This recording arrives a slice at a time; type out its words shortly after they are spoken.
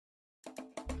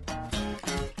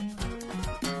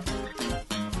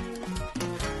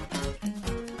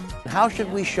how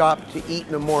should we shop to eat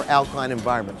in a more alkaline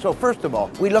environment? So first of all,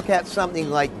 we look at something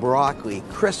like broccoli,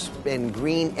 crisp and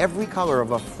green. Every color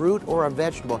of a fruit or a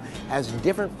vegetable has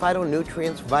different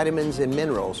phytonutrients, vitamins, and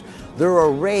minerals. Their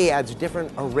array adds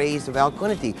different arrays of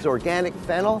alkalinity. It's organic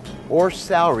fennel or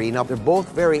celery. Now, they're both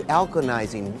very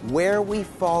alkalizing. Where we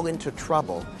fall into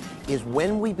trouble is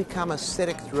when we become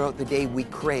acidic throughout the day, we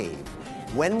crave.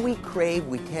 When we crave,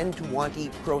 we tend to want to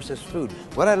eat processed food.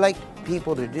 What I like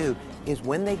people to do is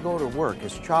when they go to work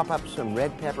is chop up some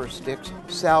red pepper sticks,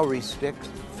 celery sticks,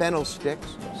 fennel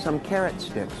sticks, some carrot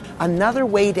sticks. Another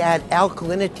way to add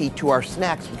alkalinity to our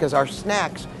snacks, because our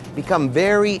snacks become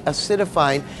very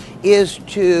acidifying, is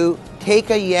to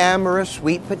take a yam or a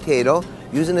sweet potato,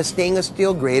 using a stainless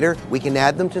steel grater. We can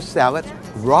add them to salads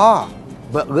raw,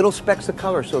 but little specks of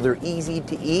color, so they're easy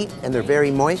to eat and they're very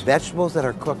moist. Vegetables that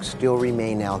are cooked still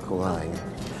remain alkaline.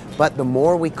 But the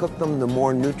more we cook them, the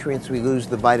more nutrients we lose,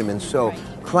 the vitamins. So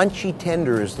crunchy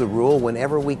tender is the rule.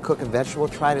 Whenever we cook a vegetable,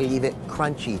 try to leave it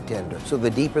crunchy tender. So the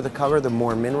deeper the color, the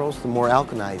more minerals, the more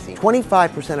alkalizing.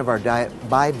 25% of our diet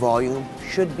by volume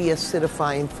should be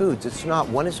acidifying foods. It's not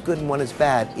one is good and one is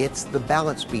bad. It's the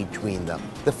balance between them.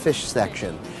 The fish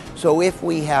section. So if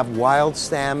we have wild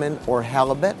salmon or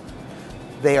halibut,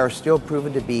 they are still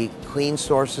proven to be clean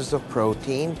sources of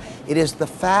protein. It is the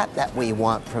fat that we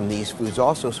want from these foods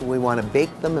also, so we want to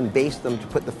bake them and baste them to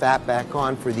put the fat back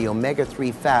on for the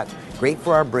omega-3 fats. Great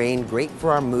for our brain, great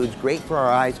for our moods, great for our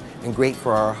eyes, and great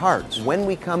for our hearts. When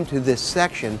we come to this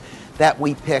section, that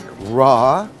we pick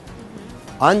raw,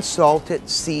 unsalted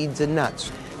seeds and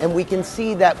nuts. And we can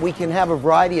see that we can have a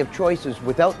variety of choices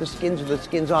without the skins or the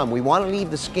skins on. We want to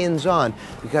leave the skins on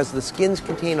because the skins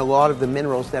contain a lot of the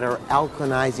minerals that are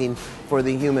alkalizing for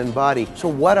the human body. So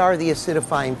what are the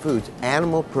acidifying foods?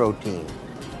 Animal protein,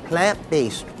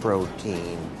 plant-based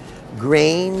protein,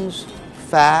 grains,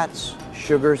 fats,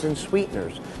 sugars, and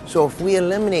sweeteners. So if we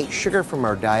eliminate sugar from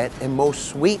our diet and most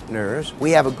sweeteners, we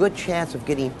have a good chance of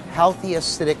getting healthy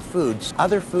acidic foods.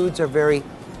 Other foods are very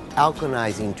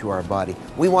alkalizing to our body.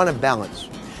 We want a balance.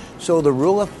 So the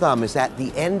rule of thumb is at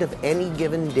the end of any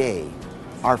given day,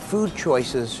 our food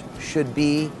choices should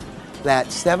be that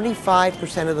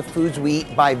 75% of the foods we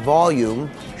eat by volume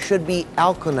should be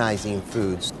alkalizing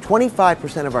foods.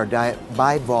 25% of our diet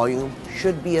by volume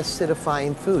should be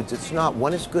acidifying foods. It's not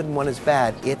one is good and one is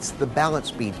bad. It's the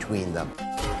balance between them.